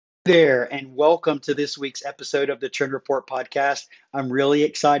There, and welcome to this week's episode of the Trend Report podcast. I'm really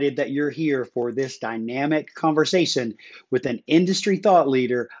excited that you're here for this dynamic conversation with an industry thought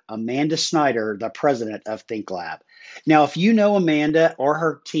leader, Amanda Schneider, the president of ThinkLab. Now, if you know Amanda or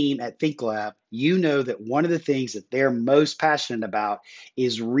her team at ThinkLab, you know that one of the things that they're most passionate about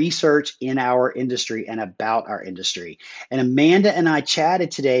is research in our industry and about our industry. And Amanda and I chatted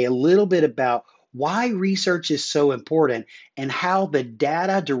today a little bit about why research is so important and how the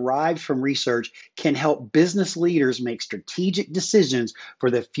data derived from research can help business leaders make strategic decisions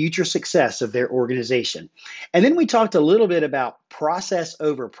for the future success of their organization. And then we talked a little bit about process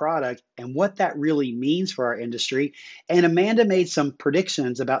over product and what that really means for our industry. And Amanda made some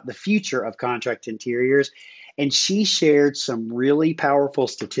predictions about the future of contract interiors. And she shared some really powerful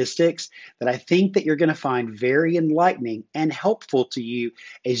statistics that I think that you're going to find very enlightening and helpful to you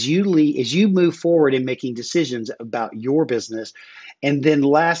as you move forward in making decisions about your business. And then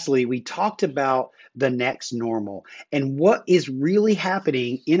lastly, we talked about the next normal and what is really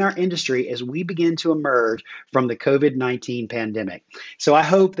happening in our industry as we begin to emerge from the COVID-19 pandemic. So I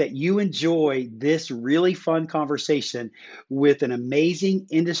hope that you enjoy this really fun conversation with an amazing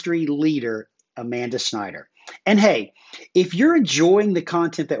industry leader, Amanda Schneider. And hey, if you're enjoying the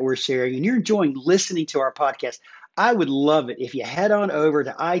content that we're sharing and you're enjoying listening to our podcast, I would love it if you head on over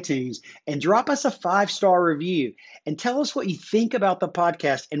to iTunes and drop us a 5-star review and tell us what you think about the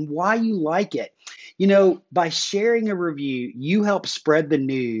podcast and why you like it. You know, by sharing a review, you help spread the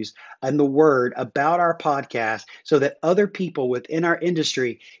news and the word about our podcast so that other people within our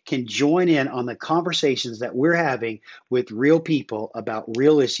industry can join in on the conversations that we're having with real people about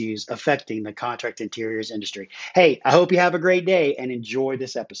real issues affecting the contract interiors industry. Hey, I hope you have a great day and enjoy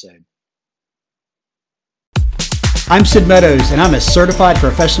this episode. I'm Sid Meadows, and I'm a certified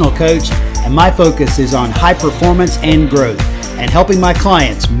professional coach, and my focus is on high performance and growth, and helping my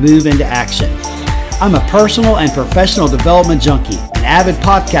clients move into action. I'm a personal and professional development junkie, an avid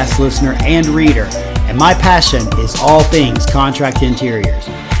podcast listener and reader, and my passion is all things contract interiors.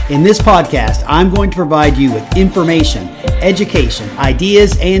 In this podcast, I'm going to provide you with information, education,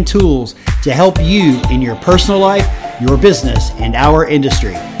 ideas, and tools to help you in your personal life, your business, and our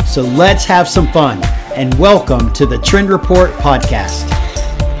industry. So let's have some fun. And welcome to the Trend Report podcast.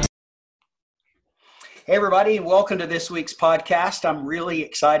 Hey, everybody, and welcome to this week's podcast. I'm really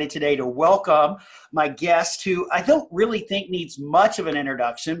excited today to welcome my guest, who I don't really think needs much of an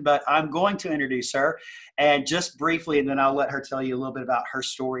introduction, but I'm going to introduce her and just briefly, and then I'll let her tell you a little bit about her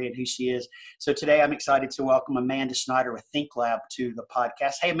story and who she is. So today I'm excited to welcome Amanda Schneider with ThinkLab to the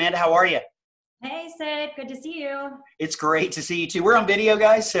podcast. Hey, Amanda, how are you? Hey, Sid. Good to see you. It's great to see you too. We're on video,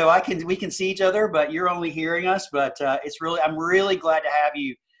 guys, so we can see each other, but you're only hearing us. But I'm really glad to have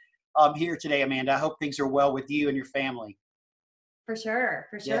you here today, Amanda. I hope things are well with you and your family. For sure.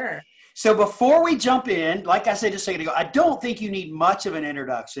 So before we jump in, like I said just a second ago, I don't think you need much of an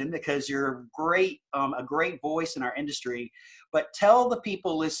introduction because you're a great voice in our industry. But tell the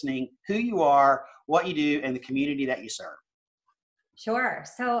people listening who you are, what you do, and the community that you serve. Sure.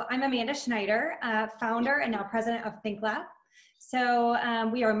 So I'm Amanda Schneider, founder and now president of ThinkLab. So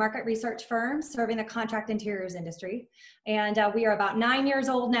we are a market research firm serving the contract interiors industry. And we are about 9 years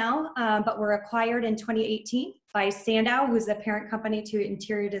old now, but we're acquired in 2018 by Sandow, who's the parent company to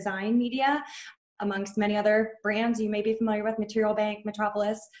Interior Design Media, amongst many other brands you may be familiar with, Material Bank,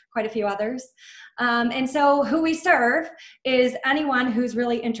 Metropolis, quite a few others. And so who we serve is anyone who's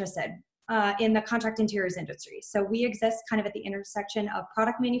really interested in the contract interiors industry. So we exist kind of at the intersection of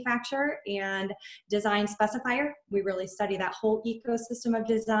product manufacturer and design specifier. We really study that whole ecosystem of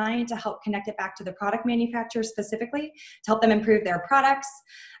design to help connect it back to the product manufacturer specifically, to help them improve their products,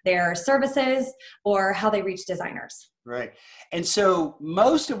 their services, or how they reach designers. Right. And so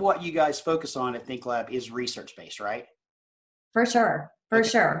most of what you guys focus on at ThinkLab is research-based, right? For sure. For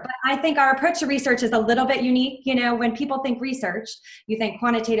sure. But I think our approach to research is a little bit unique. You know, when people think research, you think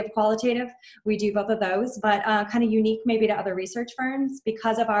quantitative, qualitative. We do both of those, but kind of unique maybe to other research firms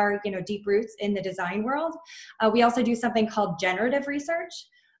because of our, deep roots in the design world. We also do something called generative research,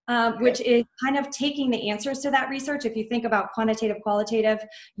 which is kind of taking the answers to that research. If you think about quantitative, qualitative,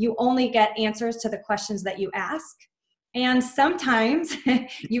 you only get answers to the questions that you ask. And sometimes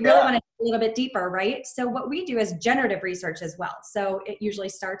you really want to go a little bit deeper, right? So what we do is generative research as well. So it usually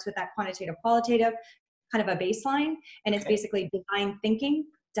starts with that quantitative, qualitative, kind of a baseline, and it's basically design thinking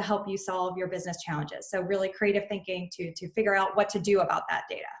to help you solve your business challenges. So really creative thinking to figure out what to do about that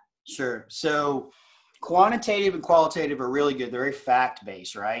data. Sure. So quantitative and qualitative are really good. They're very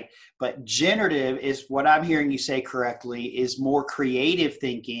fact-based, right? But generative is what I'm hearing you say correctly, is more creative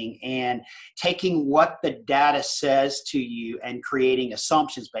thinking and taking what the data says to you and creating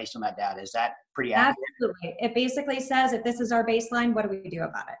assumptions based on that data. Is that pretty accurate? Absolutely. It basically says, if this is our baseline, what do we do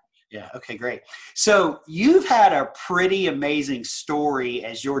about it? Yeah. Okay, great. So you've had a pretty amazing story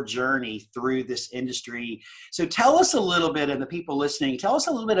as your journey through this industry. So tell us a little bit, and the people listening, tell us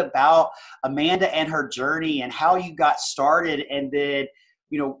a little bit about Amanda and her journey and how you got started, and then,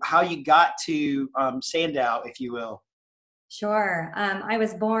 how you got to Sandow, if you will. Sure. I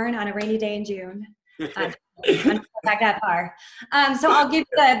was born on a rainy day in June. Back that far. So I'll give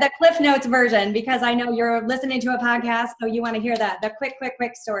you the Cliff Notes version, because I know you're listening to a podcast, so you want to hear the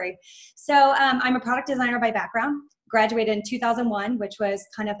quick story. So I'm a product designer by background, graduated in 2001, which was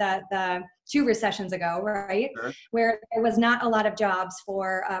kind of the 2 recessions ago, right? Sure. Where there was not a lot of jobs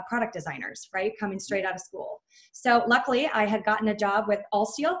for product designers, right? Coming straight out of school. So luckily I had gotten a job with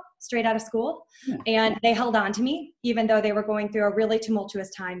Allsteel straight out of school, and they held on to me, even though they were going through a really tumultuous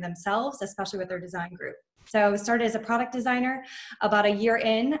time themselves, especially with their design group. So started as a product designer. About a year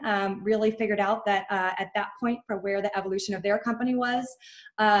in, really figured out that at that point, for where the evolution of their company was,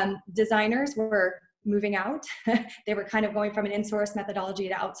 designers were moving out. They were kind of going from an in-source methodology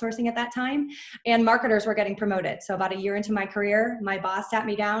to outsourcing at that time, and marketers were getting promoted. So about a year into my career, my boss sat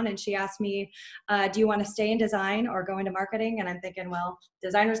me down and she asked me, do you want to stay in design or go into marketing? And I'm thinking, well,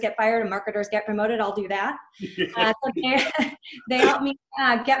 designers get fired and marketers get promoted. I'll do that. So they helped me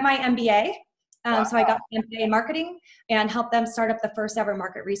get my MBA. Wow. So I got an MBA in marketing and helped them start up the first ever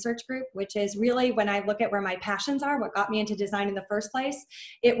market research group, which is really, when I look at where my passions are, what got me into design in the first place,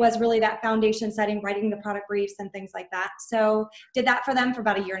 it was really that foundation setting, writing the product briefs and things like that. So did that for them for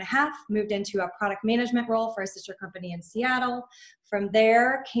about a year and a half, moved into a product management role for a sister company in Seattle. From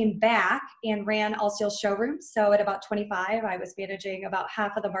there, came back and ran Allsteel's showrooms. So at about 25, I was managing about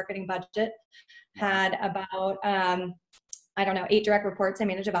half of the marketing budget, had about 8 direct reports. I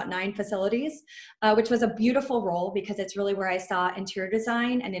manage about 9 facilities, which was a beautiful role because it's really where I saw interior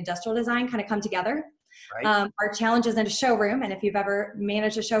design and industrial design kind of come together. Right. Our challenges in a showroom, and if you've ever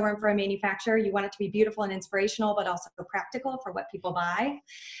managed a showroom for a manufacturer, you want it to be beautiful and inspirational, but also practical for what people buy.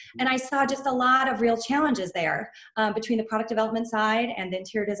 And I saw just a lot of real challenges there between the product development side and the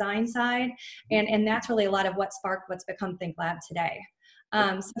interior design side. And that's really a lot of what sparked what's become ThinkLab today.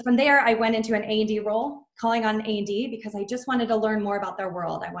 So from there, I went into an A&D role, calling on A&D because I just wanted to learn more about their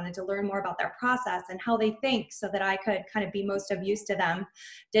world. I wanted to learn more about their process and how they think so that I could kind of be most of use to them.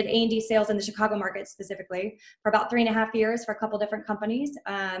 Did A&D sales in the Chicago market specifically for about 3.5 years for a couple different companies.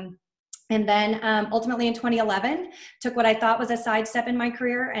 And then ultimately in 2011, took what I thought was a sidestep in my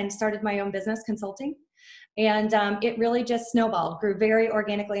career and started my own business, consulting. And it really just snowballed, grew very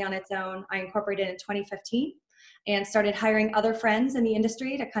organically on its own. I incorporated in 2015. And started hiring other friends in the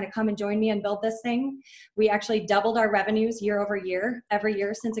industry to kind of come and join me and build this thing. We actually doubled our revenues year over year, every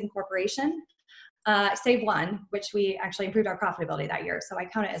year since incorporation, save one, which we actually improved our profitability that year. So I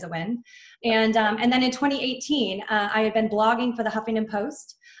count it as a win. And then in 2018, I had been blogging for the Huffington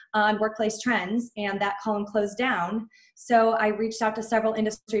Post on workplace trends, and that column closed down. So I reached out to several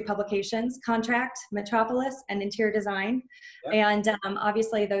industry publications, Contract, Metropolis, and Interior Design. Yep. And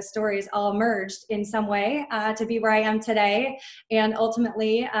obviously those stories all merged in some way to be where I am today. And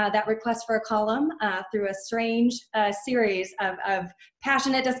ultimately that request for a column through a strange series of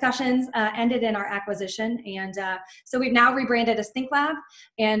passionate discussions ended in our acquisition. And so we've now rebranded as ThinkLab.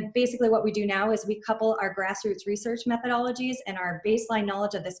 And basically what we do now is we couple our grassroots research methodologies and our baseline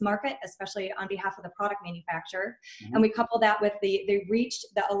knowledge of this market, especially on behalf of the product manufacturer. Mm-hmm. And we couple that with the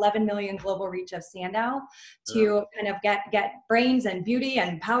 11 million global reach of Sandow to kind of get brains and beauty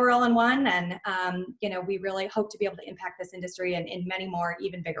and power all in one. And, we really hope to be able to impact this industry in many more,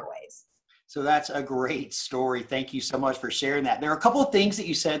 even bigger ways. So that's a great story. Thank you so much for sharing that. There are a couple of things that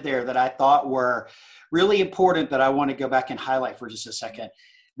you said there that I thought were really important that I want to go back and highlight for just a second.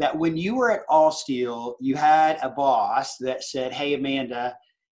 That when you were at Allsteel, you had a boss that said, hey, Amanda,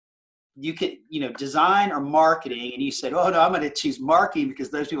 you could, design or marketing. And you said, oh, no, I'm going to choose marketing because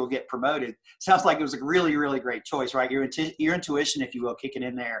those people get promoted. Sounds like it was a really, really great choice, right? Your intuition, if you will, kicking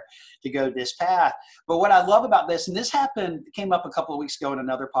in there to go this path. But what I love about this, and this came up a couple of weeks ago in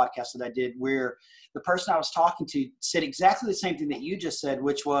another podcast that I did, where the person I was talking to said exactly the same thing that you just said,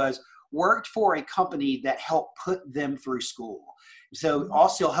 which was worked for a company that helped put them through school. So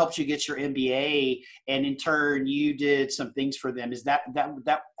Allsteel helped you get your MBA, and in turn, you did some things for them. Is that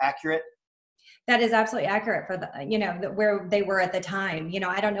accurate? That is absolutely accurate for the, where they were at the time.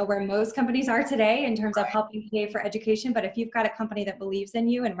 I don't know where most companies are today in terms of helping pay for education, but if you've got a company that believes in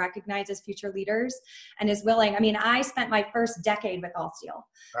you and recognizes future leaders and is willing, I spent my first decade with All Steel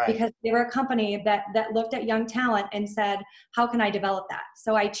because they were a company that looked at young talent and said, how can I develop that?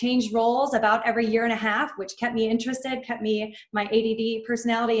 So I changed roles about every year and a half, which kept me interested, kept my ADD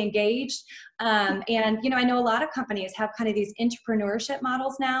personality engaged. And, I know a lot of companies have kind of these entrepreneurship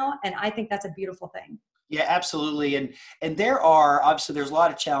models now, and I think that's a beautiful thing. Yeah, absolutely. And there's a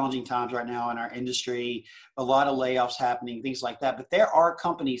lot of challenging times right now in our industry, a lot of layoffs happening, things like that. But there are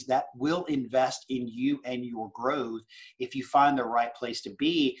companies that will invest in you and your growth if you find the right place to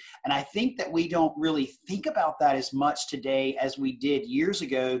be. And I think that we don't really think about that as much today as we did years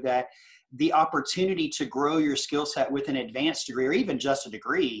ago, that the opportunity to grow your skill set with an advanced degree, or even just a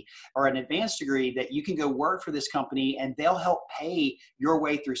degree or an advanced degree, that you can go work for this company and they'll help pay your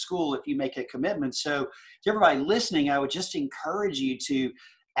way through school if you make a commitment. So to everybody listening, I would just encourage you to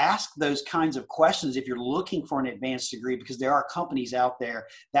ask those kinds of questions if you're looking for an advanced degree, because there are companies out there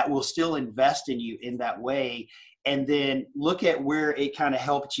that will still invest in you in that way. And then look at where it kind of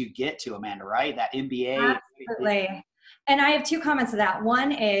helped you get to, Amanda, right? That MBA. Absolutely. And I have two comments to that.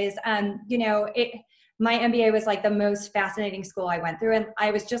 One is, my MBA was like the most fascinating school I went through. And I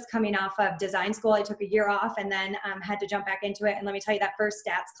was just coming off of design school. I took a year off and then had to jump back into it. And let me tell you, that first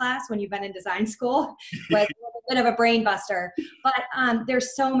stats class when you've been in design school was a little bit of a brain buster. But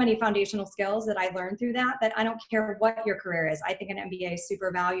there's so many foundational skills that I learned through that I don't care what your career is. I think an MBA is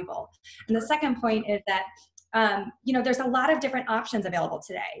super valuable. And the second point is that there's a lot of different options available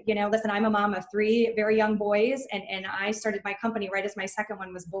today. Listen, I'm a mom of 3 very young boys, and I started my company right as my second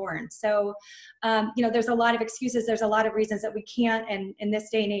one was born. So, there's a lot of excuses. There's a lot of reasons that we can't, and in this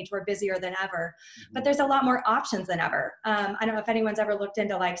day and age, we're busier than ever, but there's a lot more options than ever. I don't know if anyone's ever looked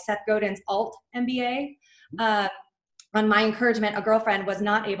into like Seth Godin's alt MBA. On my encouragement, a girlfriend was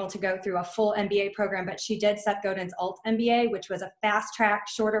not able to go through a full MBA program, but she did Seth Godin's alt MBA, which was a fast track,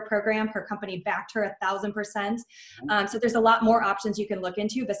 shorter program. Her company backed her 1,000%. So there's a lot more options you can look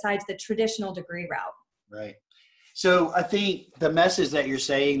into besides the traditional degree route. Right. So I think the message that you're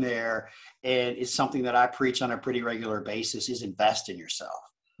saying there, and it's something that I preach on a pretty regular basis, is invest in yourself.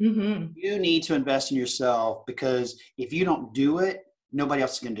 Mm-hmm. You need to invest in yourself, because if you don't do it, nobody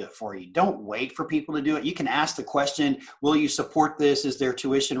else is going to do it for you. Don't wait for people to do it. You can ask the question, will you support this? Is there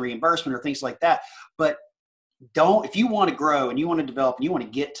tuition reimbursement or things like that? But if you want to grow and you want to develop and you want to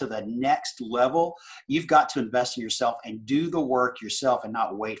get to the next level, you've got to invest in yourself and do the work yourself and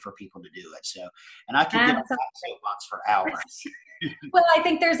not wait for people to do it. So, and I could get on that soapbox for hours. Well, I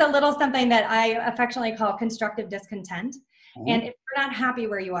think there's a little something that I affectionately call constructive discontent. And if you're not happy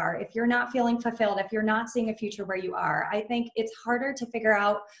where you are, if you're not feeling fulfilled, if you're not seeing a future where you are, I think it's harder to figure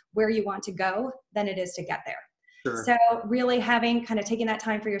out where you want to go than it is to get there. Sure. So really taking that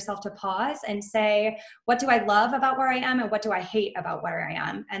time for yourself to pause and say, what do I love about where I am and what do I hate about where I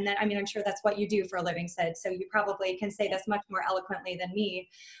am? And then, I'm sure that's what you do for a living, Sid. So you probably can say this much more eloquently than me,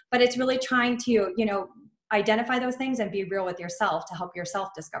 but it's really trying to, identify those things and be real with yourself to help yourself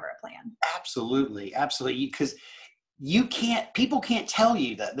discover a plan. Absolutely. Absolutely. Because people can't tell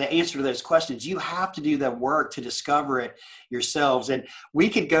you the answer to those questions. You have to do the work to discover it yourselves. And we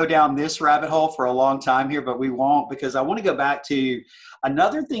could go down this rabbit hole for a long time here, but we won't, because I want to go back to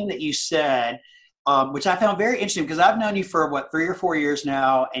another thing that you said, which I found very interesting, because I've known you for 3 or 4 years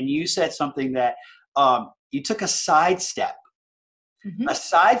now. And you said something that you took a sidestep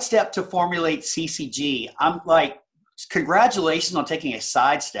to formulate CCG. I'm like, congratulations on taking a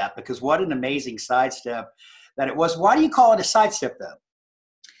sidestep, because what an amazing sidestep that it was. Why do you call it a sidestep though?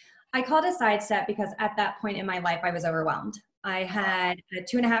 I called it a sidestep because at that point in my life, I was overwhelmed. I had a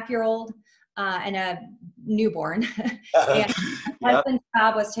 2.5-year-old and a newborn. And my husband's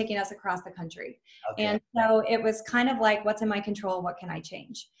job was taking us across the country. Okay. And so it was kind of like, what's in my control? What can I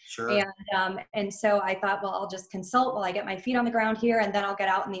change? Sure. And so I thought, well, I'll just consult while I get my feet on the ground here, and then I'll get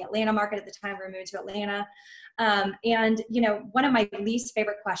out in the Atlanta market. At the time we moved to Atlanta. And one of my least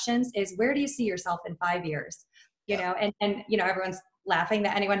favorite questions is, where do you see yourself in 5 years? And everyone's laughing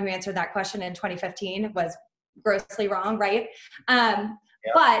that anyone who answered that question in 2015 was grossly wrong. Right.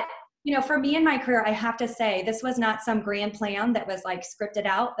 But for me in my career, I have to say this was not some grand plan that was like scripted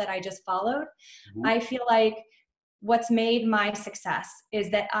out that I just followed. Mm-hmm. I feel like what's made my success is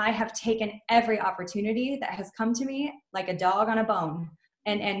that I have taken every opportunity that has come to me like a dog on a bone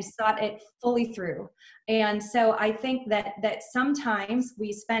and sought it fully through. And so I think that sometimes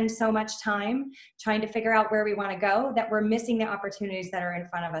we spend so much time trying to figure out where we want to go that we're missing the opportunities that are in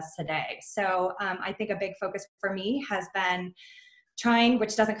front of us today. So I think a big focus for me has been trying,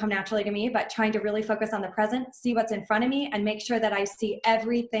 which doesn't come naturally to me, but trying to really focus on the present, see what's in front of me, and make sure that I see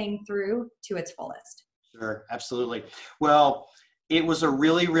everything through to its fullest. Sure, absolutely. Well, it was a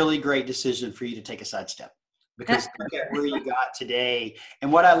really, really great decision for you to take a sidestep, because look at where you got today.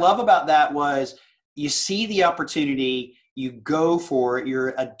 And what I love about that was you see the opportunity, you go for it.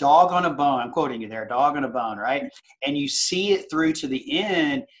 You're a dog on a bone. I'm quoting you there, a dog on a bone, right? And you see it through to the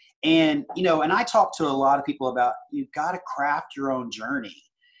end. And, and I talk to a lot of people about, you've got to craft your own journey.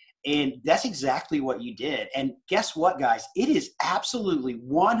 And that's exactly what you did. And guess what, guys? It is absolutely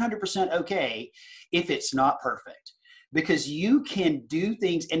 100% okay if it's not perfect, because you can do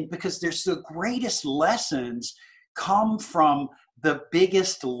things, and because there's the greatest lessons come from the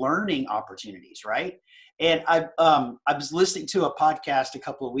biggest learning opportunities, right? And I was listening to a podcast a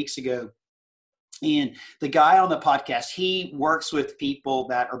couple of weeks ago, and the guy on the podcast, he works with people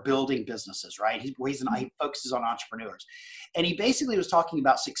that are building businesses, right? He focuses on entrepreneurs. And he basically was talking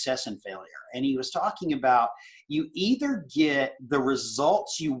about success and failure. And he was talking about, you either get the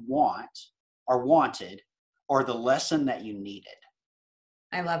results you want or wanted, or the lesson that you needed.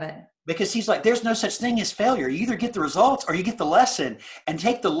 I love it. Because he's like, there's no such thing as failure. You either get the results or you get the lesson, and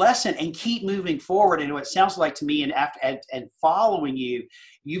take the lesson and keep moving forward. And what it sounds like to me, and following you,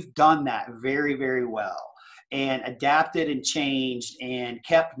 you've done that very, very well, and adapted and changed and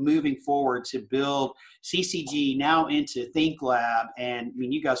kept moving forward to build CCG now into ThinkLab. And I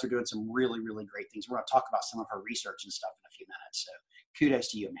mean, you guys are doing some really, really great things. We're going to talk about some of her research and stuff in a few minutes. So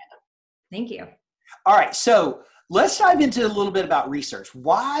kudos to you, Amanda. Thank you. All right. So let's dive into a little bit about research.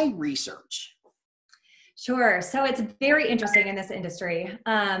 Why research? Sure. So it's very interesting in this industry.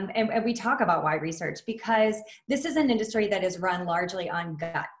 And we talk about why research, because this is an industry that is run largely on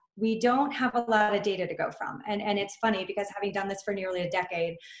gut. We don't have a lot of data to go from. And it's funny, because having done this for nearly a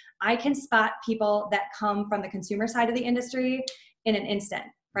decade, I can spot people that come from the consumer side of the industry in an instant,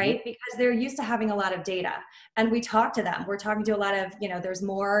 right? Mm-hmm. Because they're used to having a lot of data. And we talk to them. We're talking to a lot of, there's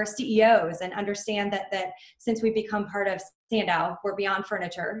more CEOs, and understand that since we've become part of Sandow, we're beyond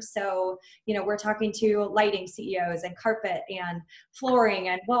furniture. So, we're talking to lighting CEOs and carpet and flooring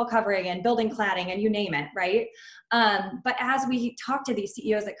and wall covering and building cladding and you name it, right? But as we talk to these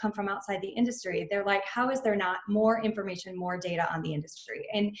CEOs that come from outside the industry, they're like, how is there not more information, more data on the industry?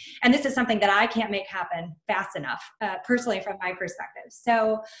 And this is something that I can't make happen fast enough, personally, from my perspective.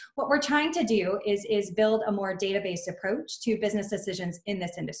 So what we're trying to do is build a more data-based approach to business decisions in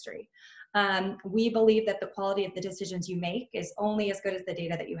this industry. We believe that the quality of the decisions you make is only as good as the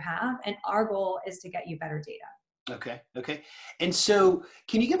data that you have. And our goal is to get you better data. Okay. And so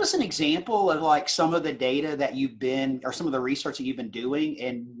can you give us an example of like some of the data that or some of the research that you've been doing,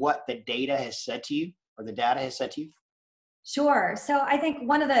 and what the data has said to you, or the data has said to you? Sure. So I think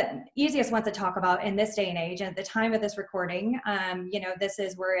one of the easiest ones to talk about in this day and age, and at the time of this recording,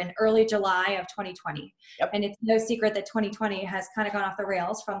 we're in early July of 2020. Yep. And it's no secret that 2020 has kind of gone off the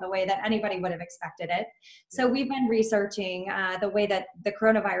rails from the way that anybody would have expected it. So we've been researching the way that the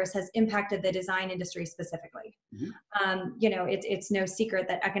coronavirus has impacted the design industry specifically. Mm-hmm. It's no secret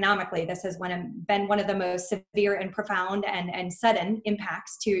that economically this has been one of the most severe and profound and sudden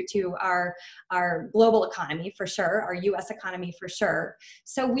impacts to our global economy, for sure, our U.S. economy for sure.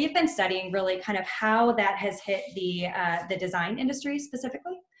 So we've been studying really kind of how that has hit the design industry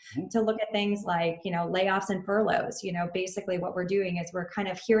specifically, mm-hmm. to look at things like, layoffs and furloughs. Basically what we're doing is we're kind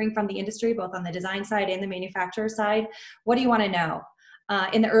of hearing from the industry, both on the design side and the manufacturer side. What do you want to know?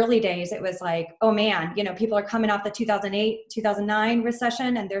 In the early days, it was like, oh man, people are coming off the 2008, 2009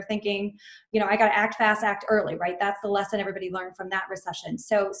 recession, and they're thinking, I got to act fast, act early, right? That's the lesson everybody learned from that recession.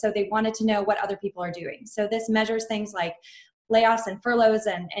 So they wanted to know what other people are doing. So this measures things like layoffs and furloughs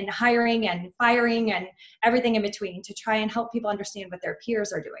and hiring and firing and everything in between, to try and help people understand what their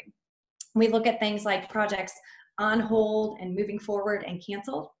peers are doing. We look at things like projects on hold and moving forward and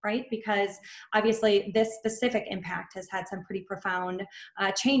canceled, right? Because obviously this specific impact has had some pretty profound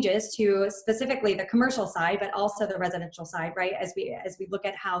changes to specifically the commercial side, but also the residential side, right? As we look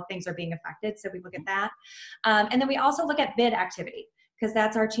at how things are being affected. So we look at that. And then we also look at bid activity, because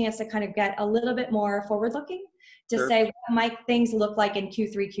that's our chance to kind of get a little bit more forward looking to Sure. say, what might things look like in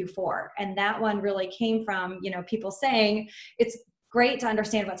Q3, Q4? And that one really came from, people saying it's great to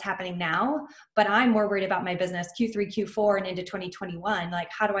understand what's happening now, but I'm more worried about my business Q3, Q4 and into 2021. Like,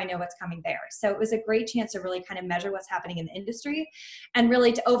 how do I know what's coming there? So it was a great chance to really kind of measure what's happening in the industry, and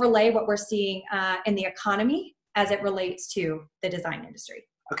really to overlay what we're seeing in the economy as it relates to the design industry.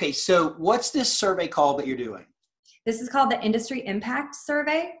 Okay, so what's this survey called that you're doing? This is called the Industry Impact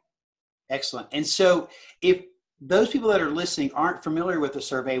Survey. Excellent. And so if those people that are listening aren't familiar with the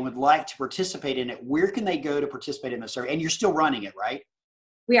survey and would like to participate in it, where can they go to participate in the survey? And you're still running it, right?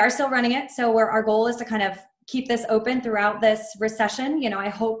 We are still running it. So our goal is to kind of keep this open throughout this recession. I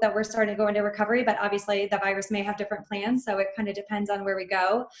hope that we're starting to go into recovery, but obviously the virus may have different plans. So it kind of depends on where we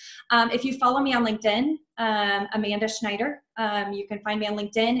go. If you follow me on LinkedIn, Amanda Schneider, you can find me on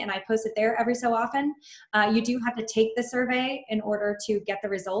LinkedIn, and I post it there every so often. You do have to take the survey in order to get the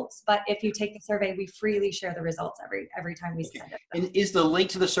results. But if you take the survey, we freely share the results every time we send it. And is the link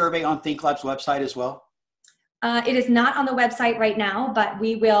to the survey on ThinkLab's website as well? It is not on the website right now, but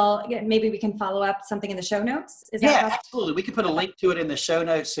we will, maybe we can follow up something in the show notes. Is that possible? Absolutely. We can put a link to it in the show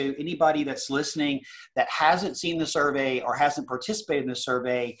notes. So anybody that's listening that hasn't seen the survey or hasn't participated in the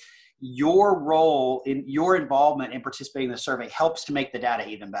survey, your role in your involvement in participating in the survey helps to make the data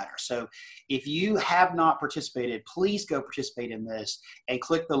even better. So if you have not participated, please go participate in this and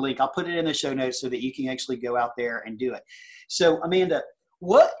click the link. I'll put it in the show notes so that you can actually go out there and do it. So Amanda,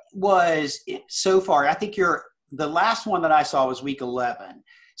 what was it so far? I think the last one that I saw was week 11.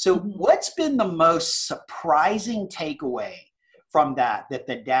 So what's been the most surprising takeaway from that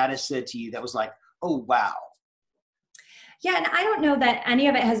the data said to you that was like, oh, wow? Yeah, and I don't know that any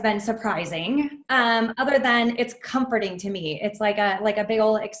of it has been surprising, other than it's comforting to me. It's like a big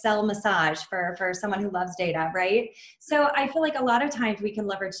old Excel massage for someone who loves data, right? So I feel like a lot of times we can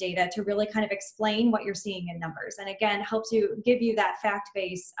leverage data to really kind of explain what you're seeing in numbers. And again, helps you give you that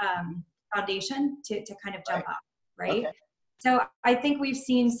fact-based foundation to kind of jump up, right? Okay. So I think we've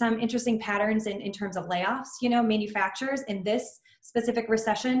seen some interesting patterns in terms of layoffs. Manufacturers in this specific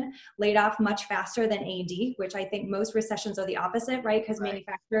recession laid off much faster than A&D, which I think most recessions are the opposite, right? Because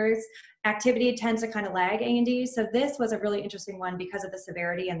manufacturers activity tends to kind of lag A&D. So this was a really interesting one because of the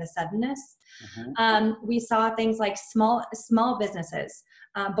severity and the suddenness. We saw things like small businesses,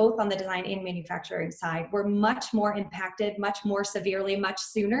 both on the design and manufacturing side, were much more impacted, much more severely, much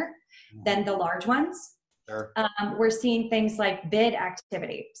sooner than the large ones. Sure. We're seeing things like bid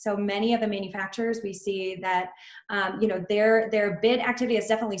activity. So many of the manufacturers, we see that, their bid activity has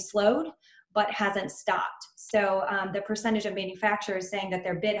definitely slowed, but hasn't stopped. So the percentage of manufacturers saying that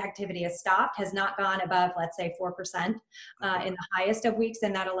their bid activity has stopped has not gone above, let's say, 4% in the highest of weeks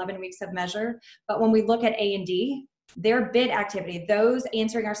in that 11 weeks of measure. But when we look at A&D, their bid activity, those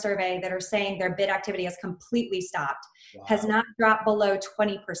answering our survey that are saying their bid activity has completely stopped, has not dropped below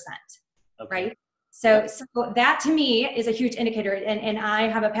 20%, right? So that to me is a huge indicator, and I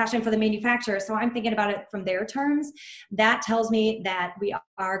have a passion for the manufacturer, so I'm thinking about it from their terms. That tells me that we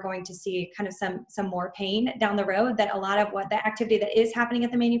are going to see kind of some more pain down the road, that a lot of what the activity that is happening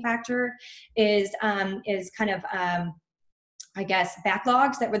at the manufacturer is kind of, I guess,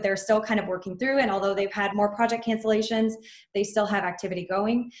 backlogs that they're still kind of working through. And although they've had more project cancellations, they still have activity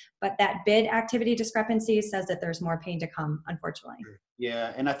going. But that bid activity discrepancy says that there's more pain to come, unfortunately.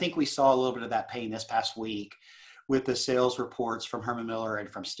 Yeah, and I think we saw a little bit of that pain this past week with the sales reports from Herman Miller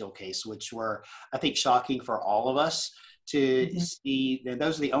and from Steelcase, which were, I think, shocking for all of us to see. And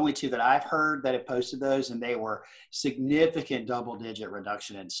those are the only two that I've heard that have posted those, and they were significant double-digit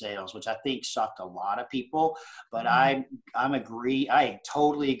reduction in sales, which I think shocked a lot of people. But I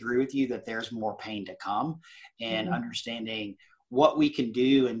totally agree with you that there's more pain to come, and understanding what we can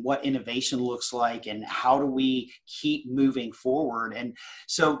do and what innovation looks like and how do we keep moving forward. And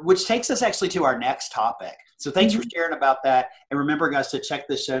so, which takes us actually to our next topic. So thanks for sharing about that. And remember, guys, to check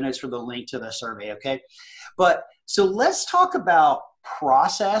the show notes for the link to the survey, okay? But so let's talk about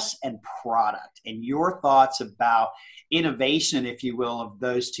process and product and your thoughts about innovation, if you will, of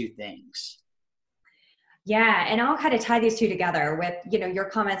those two things. Yeah, and I'll kind of tie these two together with, your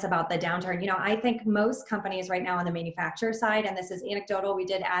comments about the downturn. I think most companies right now on the manufacturer side, and this is anecdotal, we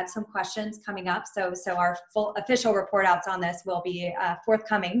did add some questions coming up. So our full official report outs on this will be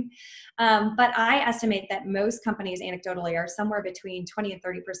forthcoming. But I estimate that most companies anecdotally are somewhere between 20 and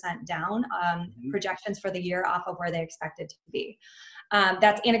 30% down projections for the year off of where they expected to be.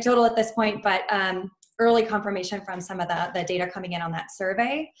 That's anecdotal at this point, but early confirmation from some of the data coming in on that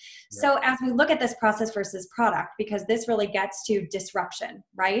survey. Yeah. So as we look at this process versus product, because this really gets to disruption,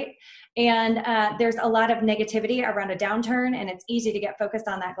 right? And there's a lot of negativity around a downturn, and it's easy to get focused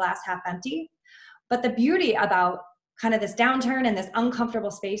on that glass half empty. But the beauty about kind of this downturn and this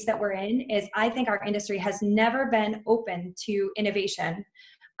uncomfortable space that we're in is I think our industry has never been open to innovation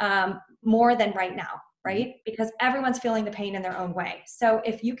more than right now. Right? Because everyone's feeling the pain in their own way. So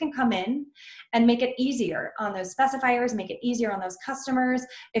if you can come in and make it easier on those specifiers, make it easier on those customers,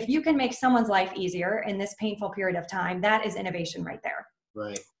 if you can make someone's life easier in this painful period of time, that is innovation right there.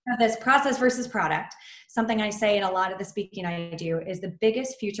 Right. Now, this process versus product, something I say in a lot of the speaking I do is the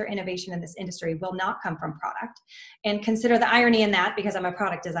biggest future innovation in this industry will not come from product. And consider the irony in that, because I'm a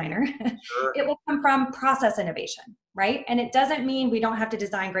product designer, Sure. it will come from process innovation, right? And it doesn't mean we don't have to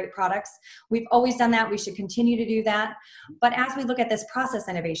design great products. We've always done that. We should continue to do that. But as we look at this process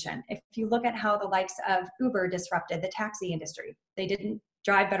innovation, if you look at how the likes of Uber disrupted the taxi industry, they didn't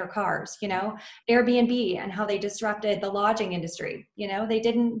drive better cars, Airbnb and how they disrupted the lodging industry, they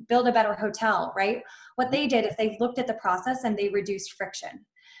didn't build a better hotel, right? What they did is they looked at the process and they reduced friction.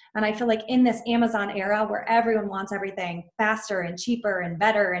 And I feel like in this Amazon era where everyone wants everything faster and cheaper and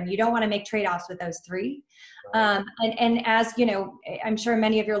better, and you don't want to make trade-offs with those three. Right. And as you know, I'm sure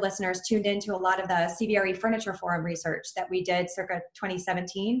many of your listeners tuned into a lot of the CBRE Furniture Forum research that we did circa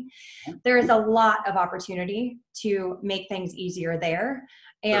 2017. There is a lot of opportunity to make things easier there.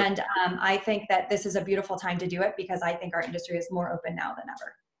 And I think that this is a beautiful time to do it because I think our industry is more open now than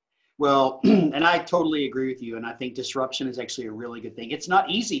ever. Well, and I totally agree with you. And I think disruption is actually a really good thing. It's not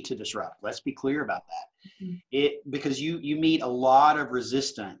easy to disrupt. Let's be clear about that. Because you meet a lot of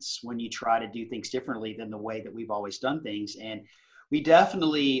resistance when you try to do things differently than the way that we've always done things. And we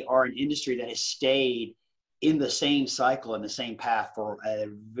definitely are an industry that has stayed in the same cycle and the same path for a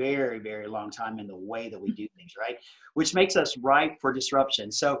very, very long time in the way that we do things, right? Which makes us ripe for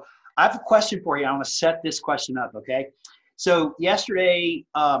disruption. So I have a question for you. I want to set this question up, okay? So yesterday,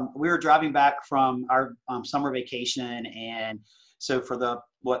 we were driving back from our summer vacation. And so for the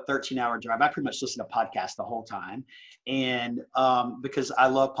 13-hour drive, I pretty much listened to podcasts the whole time. And because I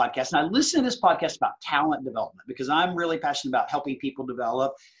love podcasts. And I listened to this podcast about talent development because I'm really passionate about helping people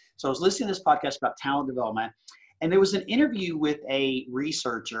develop. So I was listening to this podcast about talent development. And there was an interview with a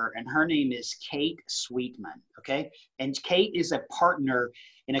researcher, and her name is Kate Sweetman, okay? And Kate is a partner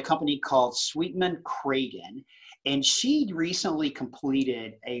in a company called Sweetman Cragen. And she recently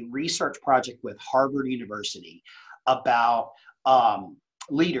completed a research project with Harvard University about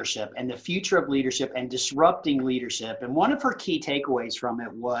leadership and the future of leadership and disrupting leadership. And one of her key takeaways from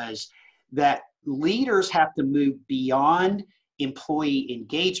it was that leaders have to move beyond employee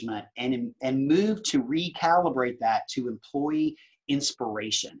engagement and move to recalibrate that to employee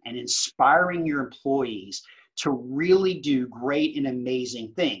inspiration and inspiring your employees to really do great and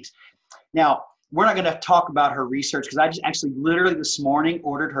amazing things. Now, we're not going to talk about her research because I just actually literally this morning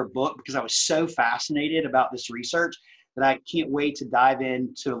ordered her book because I was so fascinated about this research that I can't wait to dive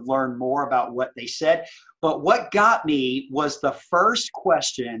in to learn more about what they said. But what got me was the first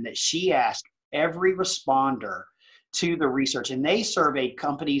question that she asked every responder to the research. And they surveyed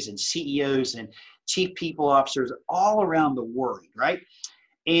companies and CEOs and chief people officers all around the world, right?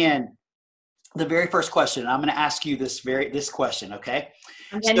 And the very first question, I'm going to ask you this question, okay?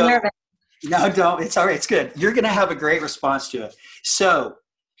 I'm getting nervous. No, don't. It's all right. It's good. You're going to have a great response to it. So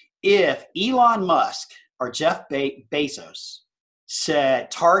if Elon Musk or Jeff Bezos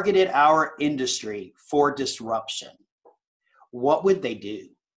targeted our industry for disruption, what would they do?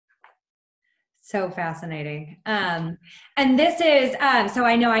 So fascinating. And this is, so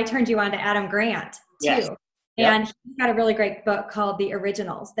I know I turned you on to Adam Grant too. Yes. Yep. And he's got a really great book called The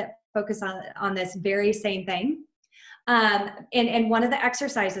Originals that focus on this very same thing. And one of the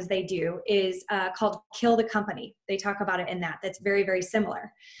exercises they do is called Kill the Company. They talk about it in that. That's very, very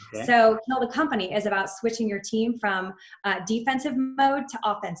similar. Okay. So Kill the Company is about switching your team from defensive mode to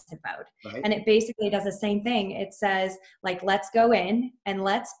offensive mode. Right. And it basically does the same thing. It says, like, let's go in and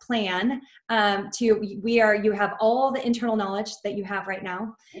let's plan you have all the internal knowledge that you have right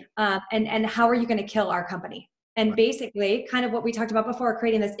now. And how are you going to kill our company? And basically, kind of what we talked about before,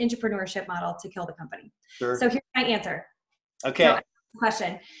 creating this entrepreneurship model to kill the company. Sure. So here's my answer. Okay.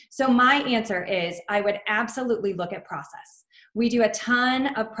 Question. So my answer is I would absolutely look at process. We do a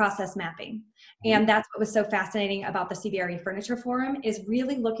ton of process mapping. And that's what was so fascinating about the CBRE Furniture Forum is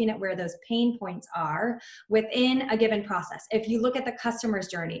really looking at where those pain points are within a given process. If you look at the customer's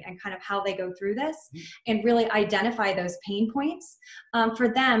journey and kind of how they go through this and really identify those pain points, for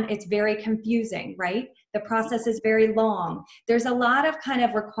them, it's very confusing, right? The process is very long. There's a lot of kind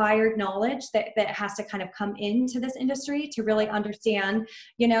of required knowledge that has to kind of come into this industry to really understand,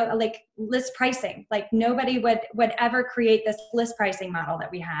 like list pricing. Like nobody would ever create this list pricing model that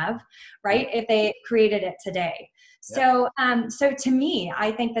we have, right? If they created it today. So, so to me,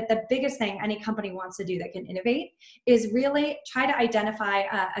 I think that the biggest thing any company wants to do that can innovate is really try to identify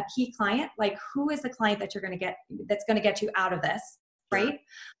a key client, like who is the client that you're going to get, that's going to get you out of this, right?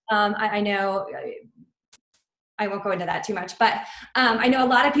 I know, I won't go into that too much, but I know a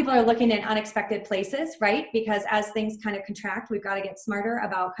lot of people are looking in unexpected places, right? Because as things kind of contract, we've got to get smarter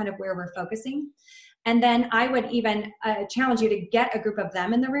about kind of where we're focusing. And then I would even challenge you to get a group of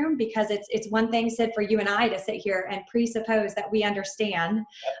them in the room, because it's one thing, Sid, for you and I to sit here and presuppose that we understand,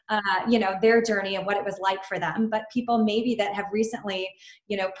 their journey and what it was like for them. But people maybe that have recently,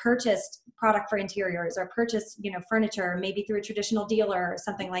 purchased product for interiors, or purchased, furniture, maybe through a traditional dealer or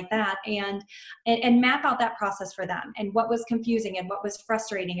something like that, and map out that process for them, and what was confusing and what was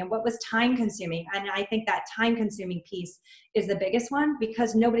frustrating and what was time consuming. And I think that time consuming piece is the biggest one,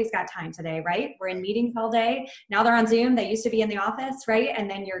 because nobody's got time today, right? We're in meetings all day. Now they're on Zoom. They used to be in the office, right? And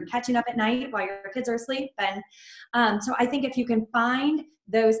then you're catching up at night while your kids are asleep. And so I think if you can find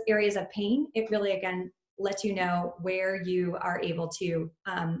those areas of pain, it really, again, lets you know where you are able to,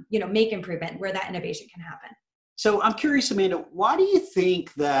 make improvement, where that innovation can happen. So I'm curious, Amanda, why do you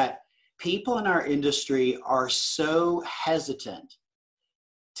think that people in our industry are so hesitant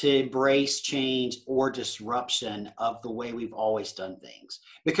to embrace change or disruption of the way we've always done things?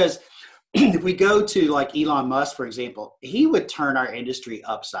 Because if we go to like Elon Musk, for example, he would turn our industry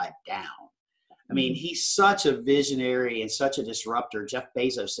upside down. I mean, he's such a visionary and such a disruptor. Jeff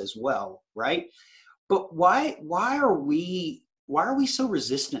Bezos as well, right? But why are we so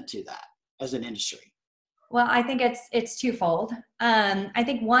resistant to that as an industry? Well, I think it's twofold. I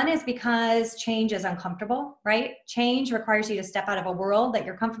think one is because change is uncomfortable, right? Change requires you to step out of a world that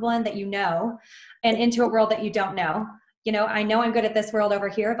you're comfortable in, that you know, and into a world that you don't know. I know I'm good at this world over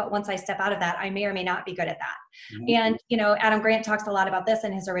here, but once I step out of that, I may or may not be good at that. Mm-hmm. And, Adam Grant talks a lot about this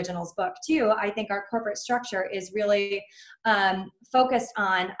in his originals book too. I think our corporate structure is really focused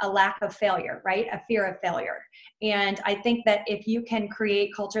on a lack of failure, right? A fear of failure. And I think that if you can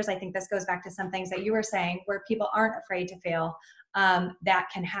create cultures, I think this goes back to some things that you were saying, where people aren't afraid to fail, that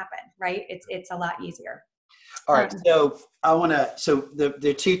can happen, right? It's a lot easier. All right. So there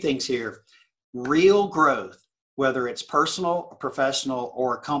are two things here. Real growth, whether it's personal, professional,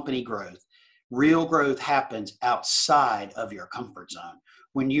 or company growth, real growth happens outside of your comfort zone.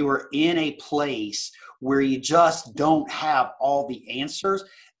 When you are in a place where you just don't have all the answers,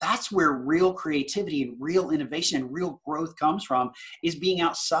 that's where real creativity and real innovation and real growth comes from, is being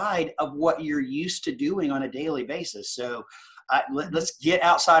outside of what you're used to doing on a daily basis. So let's get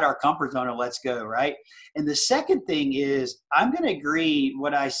outside our comfort zone and let's go, right? And the second thing is, I'm going to agree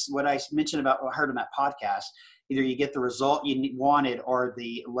what I mentioned about what I heard in that podcast. Either you get the result you wanted or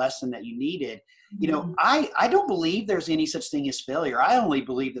the lesson that you needed. I don't believe there's any such thing as failure. I only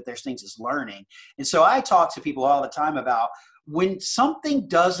believe that there's things as learning. And so I talk to people all the time about when something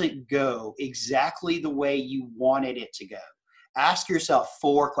doesn't go exactly the way you wanted it to go. Ask yourself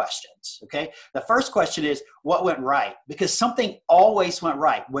 4 questions, okay? The first question is, what went right? Because something always went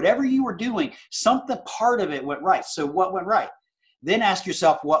right. Whatever you were doing, something part of it went right. So what went right? Then ask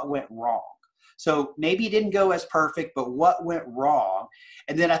yourself, what went wrong? So maybe it didn't go as perfect, but what went wrong?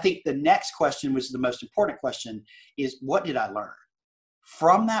 And then I think the next question, which is the most important question, is what did I learn?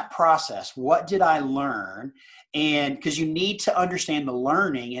 From that process, what did I learn? And because you need to understand the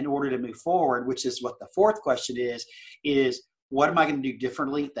learning in order to move forward, which is what the fourth question is what am I going to do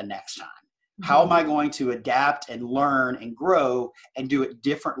differently the next time? How am I going to adapt and learn and grow and do it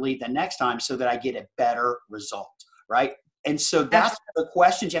differently the next time so that I get a better result, right? And so that's the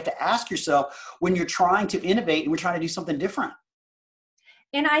questions you have to ask yourself when you're trying to innovate and we're trying to do something different.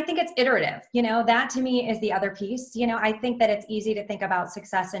 And I think it's iterative, that to me is the other piece. I think that it's easy to think about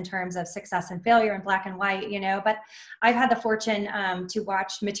success in terms of success and failure in black and white, but I've had the fortune to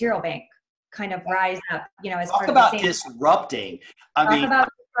watch Material Bank kind of rise up, as Talk part about of the disrupting. Talk about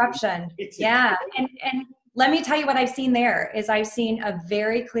disruption. Yeah. And let me tell you what I've seen there is I've seen a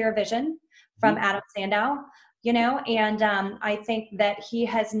very clear vision from Adam Sandow. And I think that he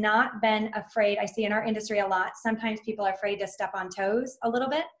has not been afraid. I see in our industry a lot, sometimes people are afraid to step on toes a little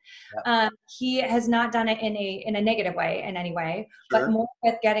bit. Yep. He has not done it in a negative way in any way, but more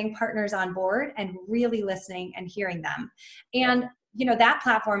with getting partners on board and really listening and hearing them. And that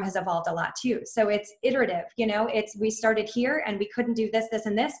platform has evolved a lot too. So it's iterative, we started here and we couldn't do this, this,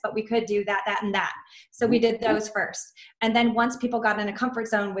 and this, but we could do that, that, and that. So we did those first. And then once people got in a comfort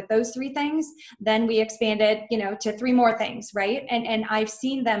zone with those 3 things, then we expanded, to 3 more things, right? And I've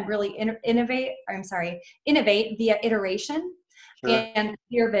seen them really innovate via iteration. And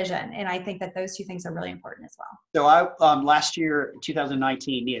clear vision. And I think that those 2 things are really important as well. So I, last year,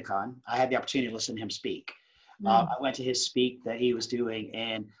 2019, NeoCon, I had the opportunity to listen to him speak. I went to his speak that he was doing,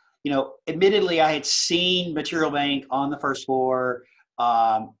 and admittedly, I had seen Material Bank on the first floor,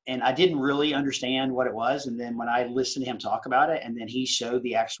 and I didn't really understand what it was. And then when I listened to him talk about it, and then he showed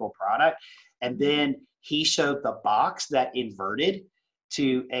the actual product, and then he showed the box that inverted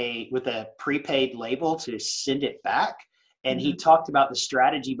with a prepaid label to send it back. And he Mm-hmm. talked about the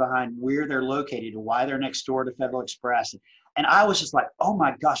strategy behind where they're located and why they're next door to Federal Express. And I was just like, oh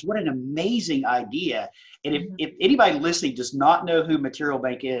my gosh, what an amazing idea. And Mm-hmm. if anybody listening does not know who Material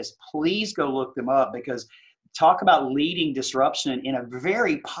Bank is, please go look them up, because talk about leading disruption in a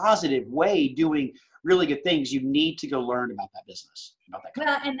very positive way, doing really good things. You need to go learn about that business, about that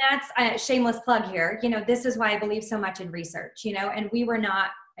company. Well, and that's a shameless plug here. This is why I believe so much in research, and we were not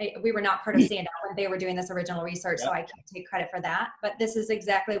part of Standout when they were doing this original research, Yep. so I can't take credit for that. But this is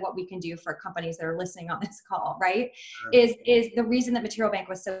exactly what we can do for companies that are listening on this call, right? Sure. Is the reason that Material Bank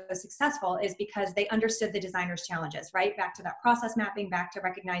was so successful is because they understood the designer's challenges, right? Back to that process mapping, back to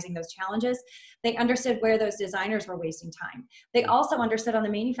recognizing those challenges. They understood where those designers were wasting time. They also understood on the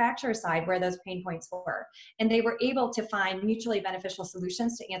manufacturer side where those pain points were. And they were able to find mutually beneficial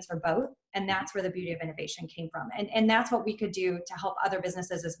solutions to answer both. And that's where the beauty of innovation came from. And that's what we could do to help other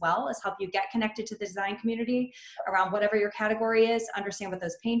businesses as well, is help you get connected to the design community around whatever your category is, understand what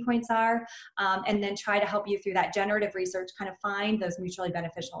those pain points are, and then try to help you through that generative research, kind of find those mutually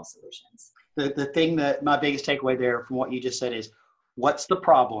beneficial solutions. The thing that my biggest takeaway there from what you just said is, what's the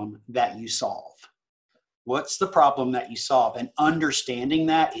problem that you solve? What's the problem that you solve? And understanding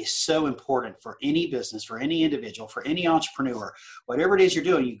that is so important for any business, for any individual, for any entrepreneur. Whatever it is you're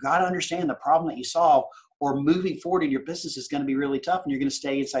doing, you've got to understand the problem that you solve, or moving forward in your business is going to be really tough, and you're going to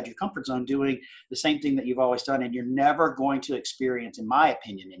stay inside your comfort zone doing the same thing that you've always done. And you're never going to experience, in my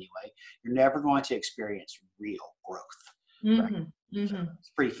opinion anyway, you're never going to experience real growth. Mm-hmm. Right? Mm-hmm. So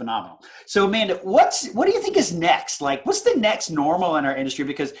it's pretty phenomenal. So Amanda, what do you think is next? Like, what's the next normal in our industry?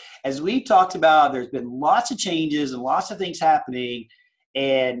 Because as we talked about, there's been lots of changes and lots of things happening,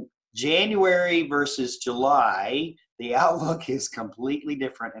 and January versus July, the outlook is completely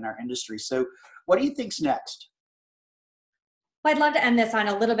different in our industry. So what do you think's next? Well, I'd love to end this on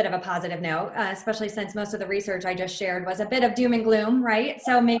a little bit of a positive note, especially since most of the research I just shared was a bit of doom and gloom, right?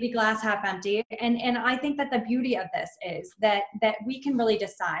 So maybe glass half empty. And I think that the beauty of this is that we can really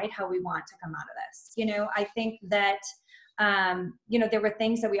decide how we want to come out of this. I think that, there were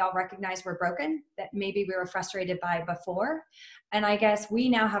things that we all recognized were broken, that maybe we were frustrated by before. And I guess we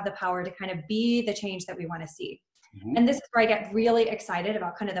now have the power to kind of be the change that we want to see. Mm-hmm. And this is where I get really excited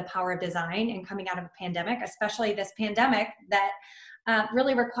about kind of the power of design and coming out of a pandemic, especially this pandemic that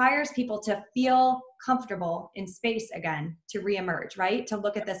really requires people to feel comfortable in space again to reemerge, right? To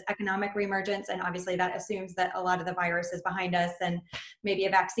look at this economic reemergence. And obviously that assumes that a lot of the virus is behind us and maybe a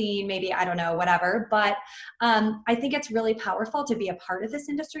vaccine, maybe, I don't know, whatever. But I think it's really powerful to be a part of this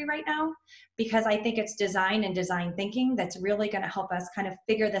industry right now, because I think it's design and design thinking that's really going to help us kind of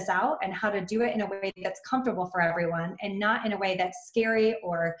figure this out and how to do it in a way that's comfortable for everyone and not in a way that's scary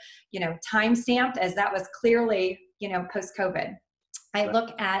or, time stamped, as that was clearly, post-COVID. I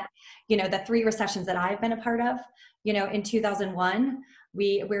look at, the 3 recessions that I've been a part of. In 2001,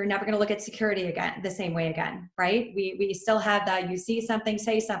 we're never going to look at security again the same way again, right? We still have that you see something,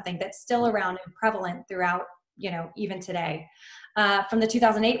 say something, that's still around and prevalent throughout, even today. From the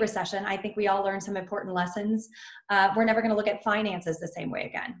 2008 recession, I think we all learned some important lessons. We're never going to look at finances the same way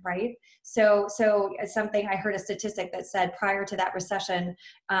again, right? So something, I heard a statistic that said prior to that recession,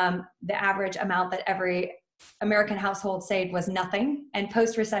 the average amount that every American household saved was nothing, and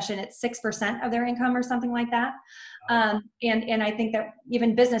post-recession it's 6% of their income or something like that. And I think that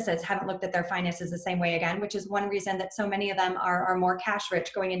even businesses haven't looked at their finances the same way again, which is one reason that so many of them are more cash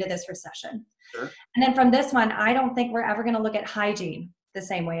rich going into this recession. Sure. And then from this one, I don't think we're ever going to look at hygiene the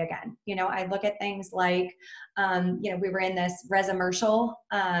same way again. I look at things like, we were in this resomercial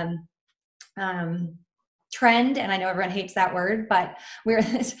trend, and I know everyone hates that word, but we're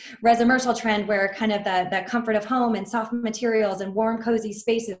in this resomercial trend where kind of the comfort of home and soft materials and warm, cozy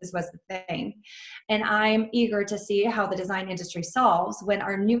spaces was the thing. And I'm eager to see how the design industry solves when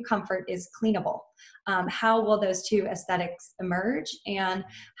our new comfort is cleanable. How will those two aesthetics emerge, and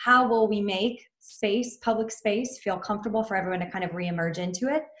how will we make space, public space, feel comfortable for everyone to kind of reemerge into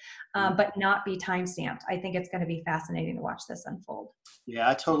it, but not be time stamped? I think it's going to be fascinating to watch this unfold. Yeah,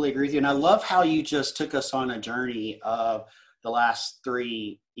 I totally agree with you. And I love how you just took us on a journey of the last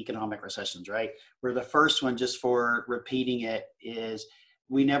 3 economic recessions, right? Where the first one, just for repeating it, is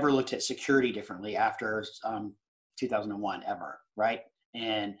we never looked at security differently after 2001 ever, right?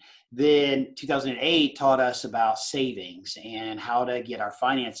 And then 2008 taught us about savings and how to get our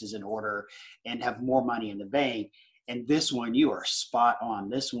finances in order and have more money in the bank. And this one, you are spot on.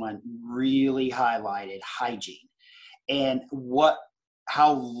 This one really highlighted hygiene and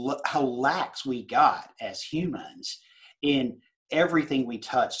how lax we got as humans in everything we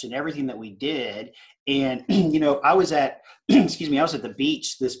touched and everything that we did. And, I was at, I was at the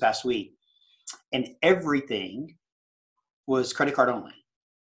beach this past week, and everything was credit card only,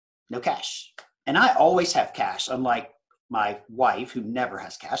 no cash. And I always have cash, unlike my wife who never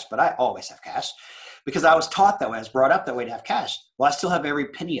has cash, but I always have cash because I was taught that way. I was brought up that way to have cash. Well, I still have every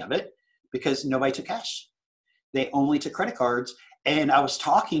penny of it because nobody took cash. They only took credit cards. And I was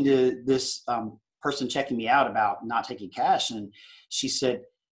talking to this person checking me out about not taking cash. And she said,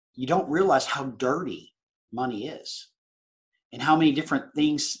 you don't realize how dirty money is and how many different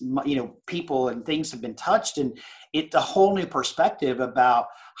things, people and things have been touched. And it's a whole new perspective about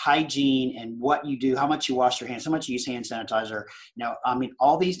hygiene and what you do, how much you wash your hands, how much you use hand sanitizer,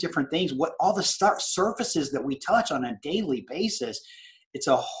 all these different things, all the surfaces that we touch on a daily basis. It's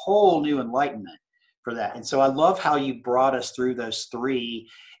a whole new enlightenment for that. And so I love how you brought us through those three.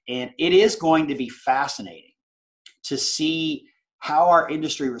 And it is going to be fascinating to see how our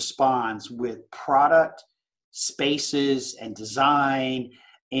industry responds with product, spaces, and design,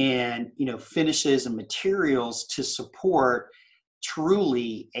 and finishes and materials to support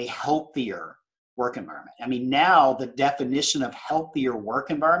truly a healthier work environment. I mean, now the definition of healthier work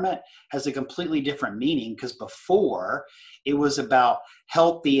environment has a completely different meaning, because before it was about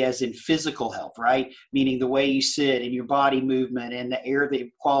healthy as in physical health, right? Meaning the way you sit and your body movement and the air,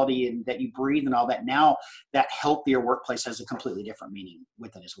 the quality and that you breathe and all that. Now that healthier workplace has a completely different meaning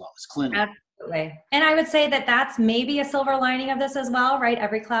with it as well. It's cleanliness. Absolutely. And I would say that that's maybe a silver lining of this as well, right?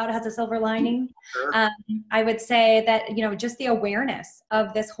 Every cloud has a silver lining. Sure. I would say that, just the awareness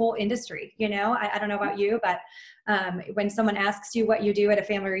of this whole industry, I don't know about you, but when someone asks you what you do at a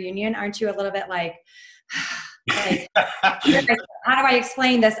family reunion, aren't you a little bit like how do I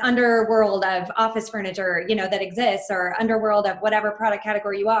explain this underworld of office furniture, that exists, or underworld of whatever product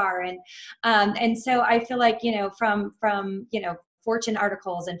category you are. And so I feel like, from Fortune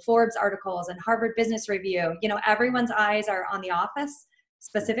articles and Forbes articles and Harvard Business Review, everyone's eyes are on the office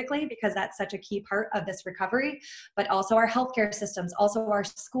specifically, because that's such a key part of this recovery, but also our healthcare systems, also our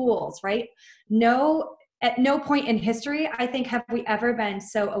schools, right? At no point in history, I think, have we ever been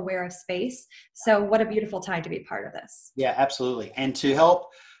so aware of space. So what a beautiful time to be part of this. Yeah, absolutely. And to help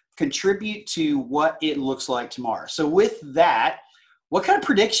contribute to what it looks like tomorrow. So with that, what kind of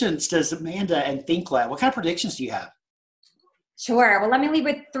predictions does Amanda and ThinkLab, what kind of predictions do you have? Sure. Well, let me leave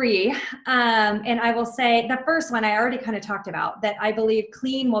with three. And I will say the first one I already kind of talked about, that I believe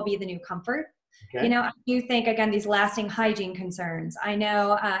clean will be the new comfort. Okay. I do think, again, these lasting hygiene concerns. I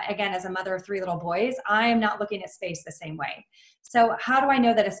know, again, as a mother of 3 little boys, I am not looking at space the same way. So how do I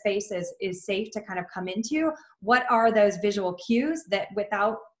know that a space is safe to kind of come into? What are those visual cues that,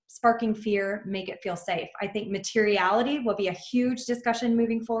 without sparking fear, make it feel safe? I think materiality will be a huge discussion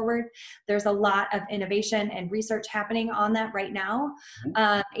moving forward. There's a lot of innovation and research happening on that right now.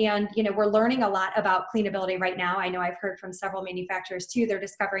 And, we're learning a lot about cleanability right now. I know I've heard from several manufacturers too. They're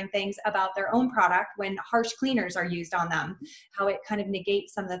discovering things about their own product when harsh cleaners are used on them, how it kind of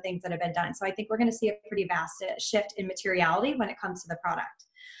negates some of the things that have been done. So I think we're going to see a pretty vast shift in materiality when it comes to the product.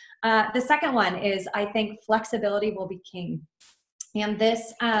 The second one is, I think flexibility will be king. And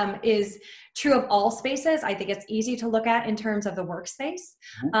this is true of all spaces. I think it's easy to look at in terms of the workspace,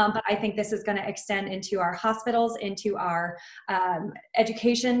 but I think this is going to extend into our hospitals, into our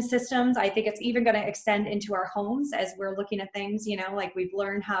education systems. I think it's even going to extend into our homes as we're looking at things, like we've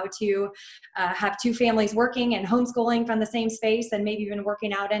learned how to have 2 families working and homeschooling from the same space and maybe even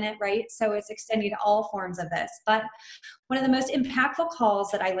working out in it, right? So it's extending to all forms of this. But one of the most impactful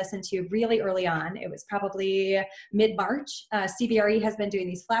calls that I listened to really early on, it was probably mid-March, CBRE has been doing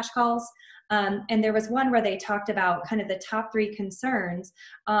these flash calls. And there was one where they talked about kind of the top 3 concerns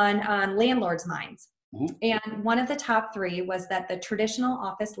on landlords' minds. And one of the top 3 was that the traditional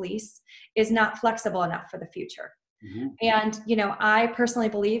office lease is not flexible enough for the future. And, I personally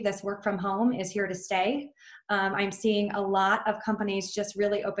believe this work from home is here to stay. I'm seeing a lot of companies just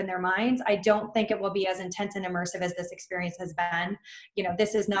really open their minds. I don't think it will be as intense and immersive as this experience has been.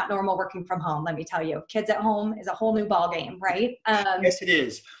 This is not normal working from home, let me tell you. Kids at home is a whole new ballgame, right? Yes, it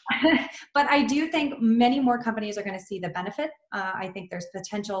is. But I do think many more companies are going to see the benefit. I think there's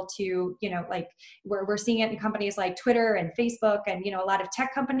potential to, like we're seeing it in companies like Twitter and Facebook and, a lot of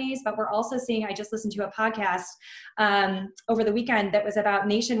tech companies, but we're also seeing, I just listened to a podcast over the weekend that was about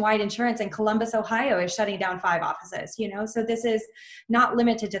Nationwide Insurance, and Columbus, Ohio is shutting down 5 offices, so this is not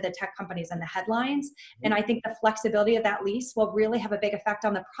limited to the tech companies and the headlines. And I think the flexibility of that lease will really have a big effect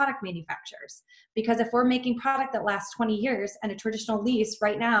on the product manufacturers, because if we're making product that lasts 20 years and a traditional lease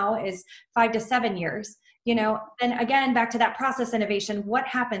right now is 5 to 7 years, and again, back to that process innovation, what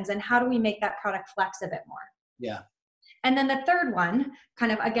happens and how do we make that product flex a bit more? Yeah. And then the third one,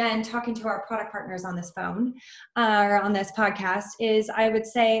 kind of again, talking to our product partners on this phone or on this podcast, is I would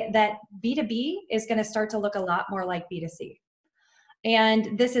say that B2B is going to start to look a lot more like B2C.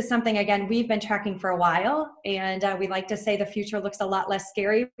 And this is something, again, we've been tracking for a while. And we like to say the future looks a lot less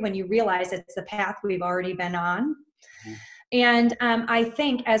scary when you realize it's the path we've already been on. Mm-hmm. And I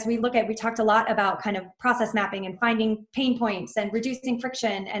think as we talked a lot about kind of process mapping and finding pain points and reducing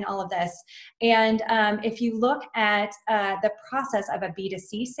friction and all of this. And if you look at the process of a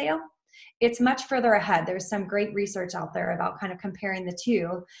B2C sale, it's much further ahead. There's some great research out there about kind of comparing the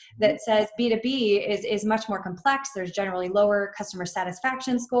two that says B2B is much more complex. There's generally lower customer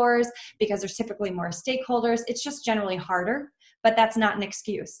satisfaction scores because there's typically more stakeholders. It's just generally harder, but that's not an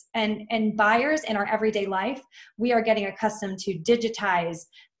excuse. And buyers in our everyday life, we are getting accustomed to digitize,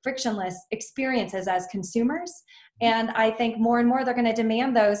 frictionless experiences as consumers. And I think more and more they're going to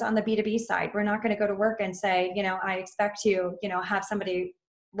demand those on the B2B side. We're not going to go to work and say, I expect to, have somebody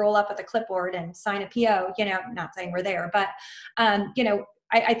roll up with a clipboard and sign a PO, not saying we're there, but,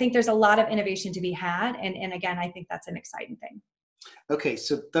 I think there's a lot of innovation to be had. And again, I think that's an exciting thing. Okay,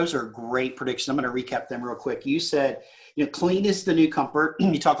 so those are great predictions. I'm going to recap them real quick. You said, clean is the new comfort.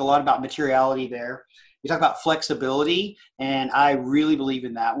 You talk a lot about materiality there. You talk about flexibility, and I really believe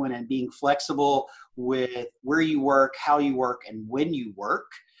in that one, and being flexible with where you work, how you work, and when you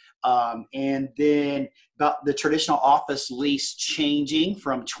work. And then about the traditional office lease changing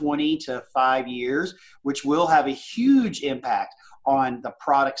from 20 to 5 years, which will have a huge impact on the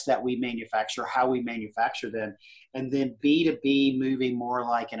products that we manufacture, how we manufacture them, and then B2B moving more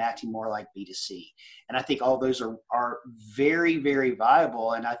like and acting more like B2C. And I think all those are very, very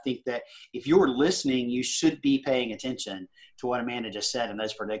viable. And I think that if you're listening, you should be paying attention to what Amanda just said in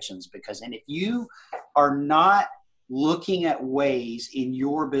those predictions, and if you are not looking at ways in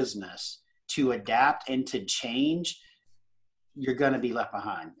your business to adapt and to change, you're going to be left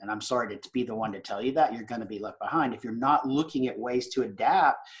behind. And I'm sorry to be the one to tell you that you're going to be left behind if you're not looking at ways to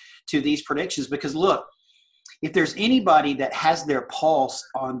adapt to these predictions. Because look, if there's anybody that has their pulse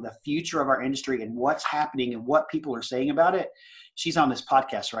on the future of our industry and what's happening and what people are saying about it, she's on this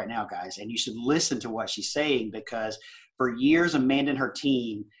podcast right now, guys. And you should listen to what she's saying, because for years, Amanda and her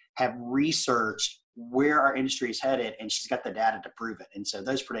team have researched where our industry is headed, and she's got the data to prove it. And so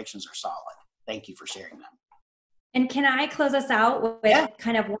those predictions are solid. Thank you for sharing them. And can I close us out with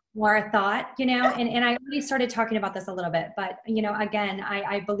kind of one more thought, and I already started talking about this a little bit, but, again,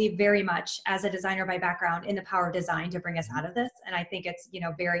 I believe very much as a designer by background in the power of design to bring us out of this. And I think it's,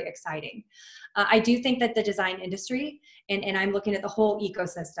 very exciting. I do think that the design industry, and I'm looking at the whole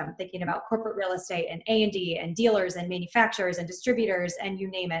ecosystem, thinking about corporate real estate and A&D and dealers and manufacturers and distributors and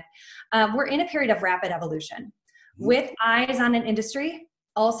you name it. We're in a period of rapid evolution. With eyes on an industry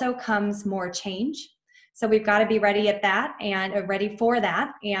also comes more change. So we've got to be ready at that and ready for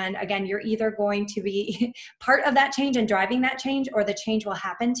that. And again, you're either going to be part of that change and driving that change, or the change will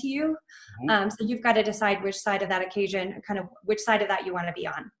happen to you. So you've got to decide which side of that occasion, kind of which side of that you want to be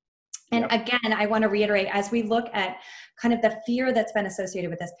on. And again, I want to reiterate, as we look at kind of the fear that's been associated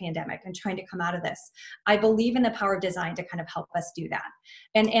with this pandemic and trying to come out of this, I believe in the power of design to kind of help us do that.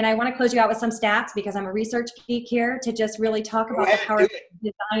 And I want to close you out with some stats, because I'm a research geek here, to just really talk about the power of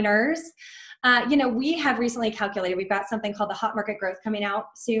designers. We have recently calculated, we've got something called the Hot Market Growth coming out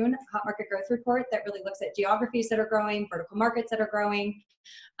soon, Hot Market Growth Report, that really looks at geographies that are growing, vertical markets that are growing,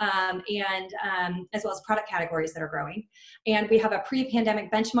 and as well as product categories that are growing. And we have a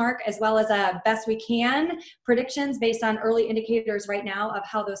pre-pandemic benchmark, as well as a best we can predictions based on early indicators right now of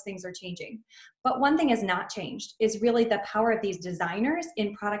how those things are changing. But one thing has not changed is really the power of these designers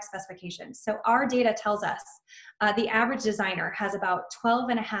in product specifications. So our data tells us the average designer has about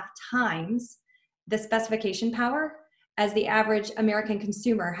 12.5 times the specification power as the average American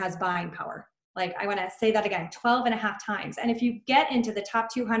consumer has buying power. Like, I want to say that again, 12.5 times. And if you get into the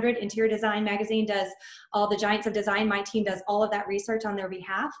top 200, Interior Design Magazine does all the giants of design. My team does all of that research on their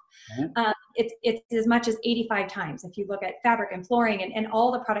behalf. It's as much as 85 times. If you look at fabric and flooring and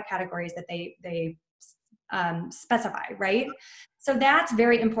all the product categories that they specify, right? So that's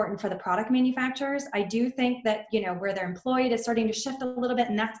very important for the product manufacturers. I do think that, where they're employed is starting to shift a little bit,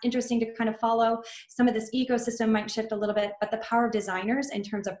 and that's interesting to kind of follow. Some of this ecosystem might shift a little bit, but the power of designers in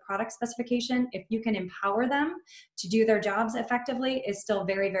terms of product specification, if you can empower them to do their jobs effectively, is still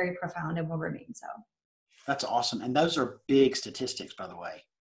very, very profound and will remain so. That's awesome. And those are big statistics, by the way.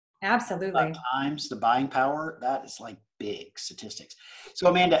 Absolutely. Times the buying power, that is like big statistics. So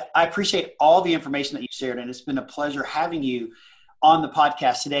Amanda, I appreciate all the information that you shared, and it's been a pleasure having you on the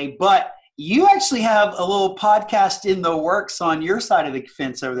podcast today. But You actually have a little podcast in the works on your side of the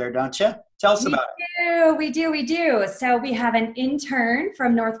fence over there, don't you? Tell us about it. We do. So we have an intern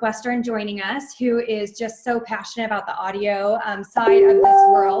from Northwestern joining us who is just so passionate about the audio side of this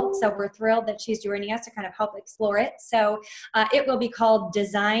world. So we're thrilled that she's joining us to kind of help explore it. So it will be called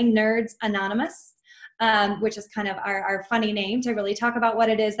Design Nerds Anonymous. Which is kind of our funny name to really talk about what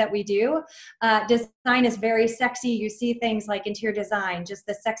it is that we do. Design is very sexy. You see things like interior design, just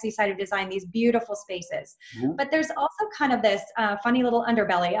the sexy side of design, these beautiful spaces. Mm-hmm. But there's also kind of this funny little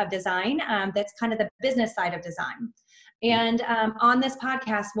underbelly of design that's kind of the business side of design. And on this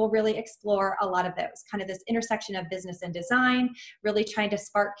podcast, we'll really explore a lot of those, kind of this intersection of business and design, really trying to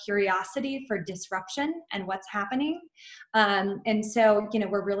spark curiosity for disruption and what's happening. And so,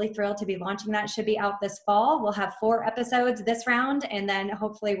 we're really thrilled to be launching that. It should be out this fall. We'll have 4 episodes this round, and then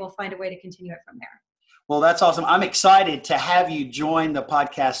hopefully we'll find a way to continue it from there. Well, that's awesome. I'm excited to have you join the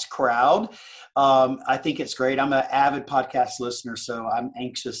podcast crowd. I think it's great. I'm an avid podcast listener, so I'm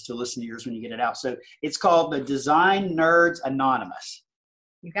anxious to listen to yours when you get it out. So it's called the Design Nerds Anonymous.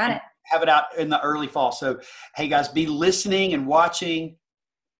 You got it. Have it out in the early fall. So, hey guys, be listening and watching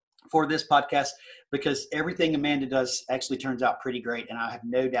for this podcast, because everything Amanda does actually turns out pretty great. And I have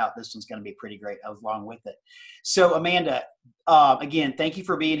no doubt this one's going to be pretty great along with it. So Amanda, again, thank you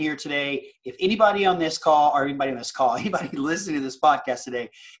for being here today. If anybody on this call anybody listening to this podcast today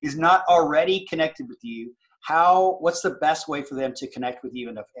is not already connected with you, what's the best way for them to connect with you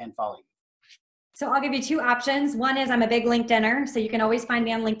and follow you? So I'll give you 2 options. One is I'm a big LinkedIner, so you can always find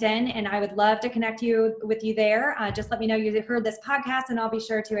me on LinkedIn, and I would love to connect with you there. Just let me know you heard this podcast, and I'll be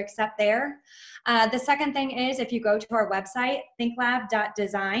sure to accept there. The second thing is if you go to our website,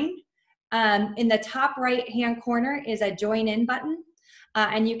 thinklab.design, in the top right-hand corner is a join in button.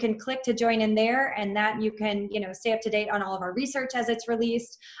 And you can click to join in there, and that you can, stay up to date on all of our research as it's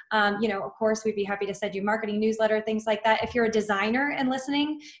released. Of course, we'd be happy to send you marketing newsletter, things like that. If you're a designer and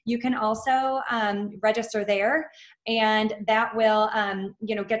listening, you can also register there, and that will,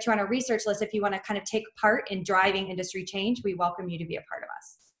 get you on a research list if you want to kind of take part in driving industry change. We welcome you to be a part of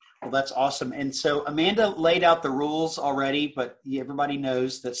us. Well, that's awesome. And so Amanda laid out the rules already, but everybody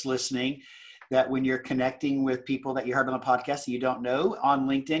knows that's listening that when you're connecting with people that you heard on the podcast that you don't know on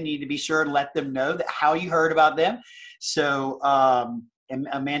LinkedIn, you need to be sure and let them know that how you heard about them. So and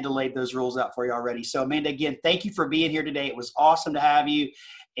Amanda laid those rules out for you already. So Amanda, again, thank you for being here today. It was awesome to have you.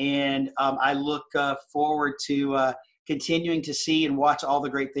 And I look forward to continuing to see and watch all the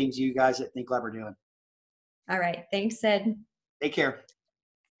great things you guys at ThinkLab are doing. All right. Thanks, Sid. Take care.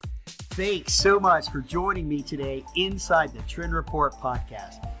 Thanks so much for joining me today inside the Trend Report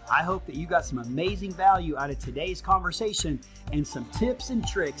podcast. I hope that you got some amazing value out of today's conversation and some tips and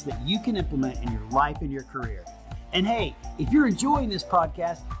tricks that you can implement in your life and your career. And hey, if you're enjoying this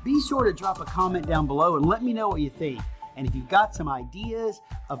podcast, be sure to drop a comment down below and let me know what you think. And if you've got some ideas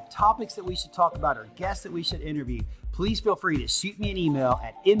of topics that we should talk about or guests that we should interview, please feel free to shoot me an email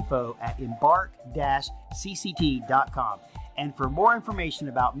at info@embark-cct.com. And for more information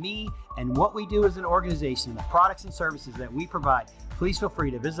about me and what we do as an organization, the products and services that we provide, please feel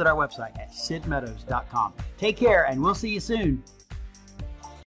free to visit our website at sidmeadows.com. Take care, and we'll see you soon.